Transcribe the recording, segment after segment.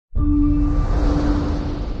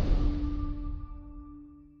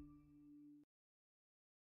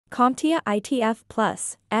CompTIA ITF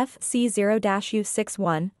Plus,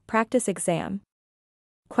 FC0-U61, Practice Exam.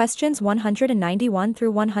 Questions 191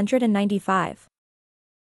 through 195.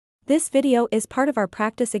 This video is part of our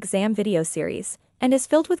practice exam video series, and is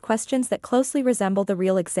filled with questions that closely resemble the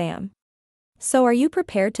real exam. So are you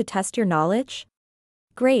prepared to test your knowledge?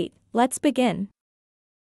 Great, let's begin.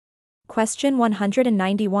 Question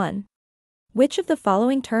 191. Which of the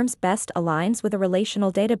following terms best aligns with a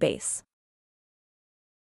relational database?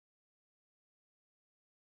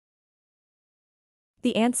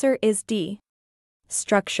 The answer is D.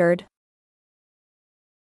 Structured.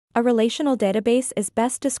 A relational database is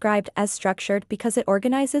best described as structured because it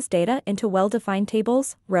organizes data into well-defined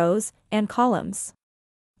tables, rows, and columns.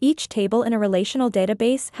 Each table in a relational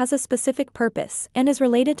database has a specific purpose and is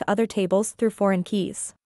related to other tables through foreign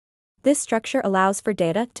keys. This structure allows for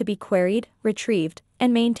data to be queried, retrieved,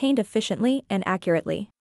 and maintained efficiently and accurately.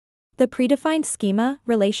 The predefined schema,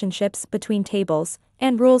 relationships between tables,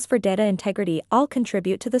 and rules for data integrity all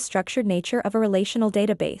contribute to the structured nature of a relational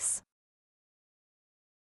database.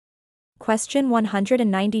 Question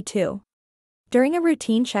 192. During a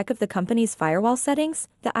routine check of the company's firewall settings,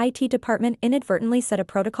 the IT department inadvertently set a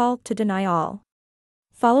protocol to deny all.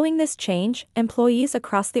 Following this change, employees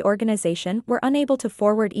across the organization were unable to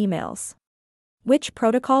forward emails. Which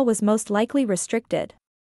protocol was most likely restricted?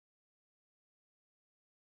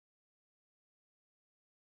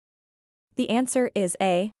 The answer is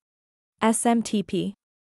A. SMTP.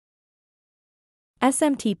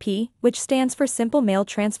 SMTP, which stands for Simple Mail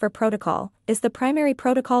Transfer Protocol, is the primary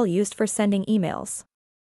protocol used for sending emails.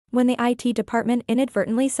 When the IT department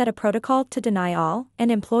inadvertently set a protocol to deny all,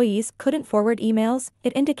 and employees couldn't forward emails,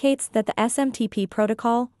 it indicates that the SMTP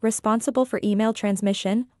protocol, responsible for email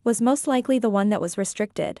transmission, was most likely the one that was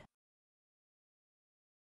restricted.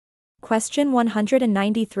 Question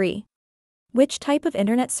 193. Which type of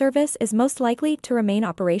internet service is most likely to remain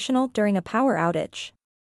operational during a power outage?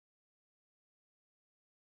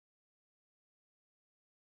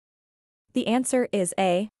 The answer is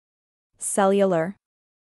A. Cellular.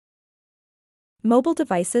 Mobile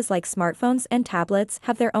devices like smartphones and tablets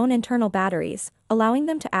have their own internal batteries, allowing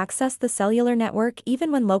them to access the cellular network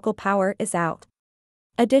even when local power is out.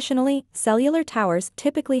 Additionally, cellular towers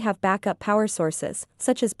typically have backup power sources,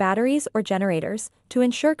 such as batteries or generators, to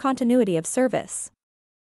ensure continuity of service.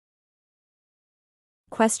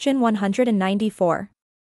 Question 194.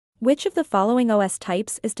 Which of the following OS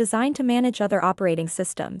types is designed to manage other operating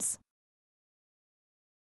systems?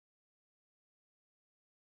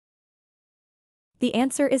 The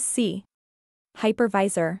answer is C.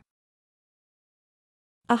 Hypervisor.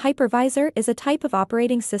 A hypervisor is a type of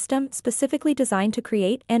operating system specifically designed to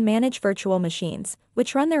create and manage virtual machines,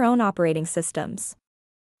 which run their own operating systems.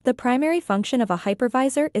 The primary function of a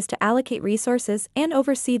hypervisor is to allocate resources and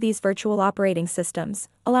oversee these virtual operating systems,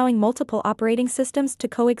 allowing multiple operating systems to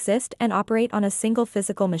coexist and operate on a single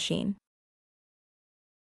physical machine.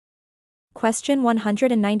 Question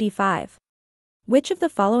 195. Which of the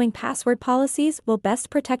following password policies will best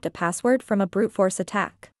protect a password from a brute force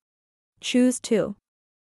attack? Choose 2.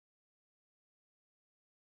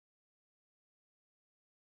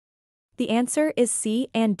 The answer is C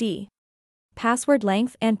and D. Password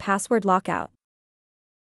length and password lockout.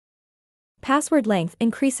 Password length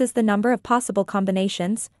increases the number of possible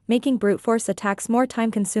combinations, making brute force attacks more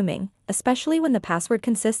time-consuming, especially when the password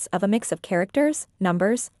consists of a mix of characters,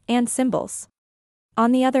 numbers, and symbols.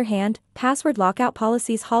 On the other hand, password lockout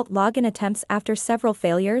policies halt login attempts after several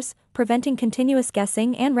failures, preventing continuous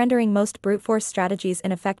guessing and rendering most brute force strategies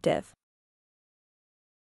ineffective.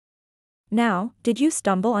 Now, did you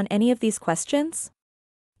stumble on any of these questions?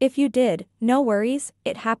 If you did, no worries,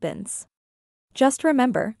 it happens. Just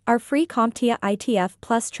remember, our free CompTIA ITF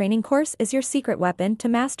Plus training course is your secret weapon to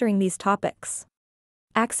mastering these topics.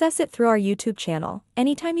 Access it through our YouTube channel,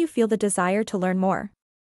 anytime you feel the desire to learn more.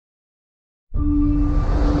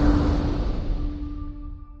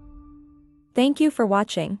 Thank you for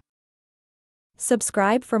watching.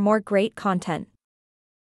 Subscribe for more great content.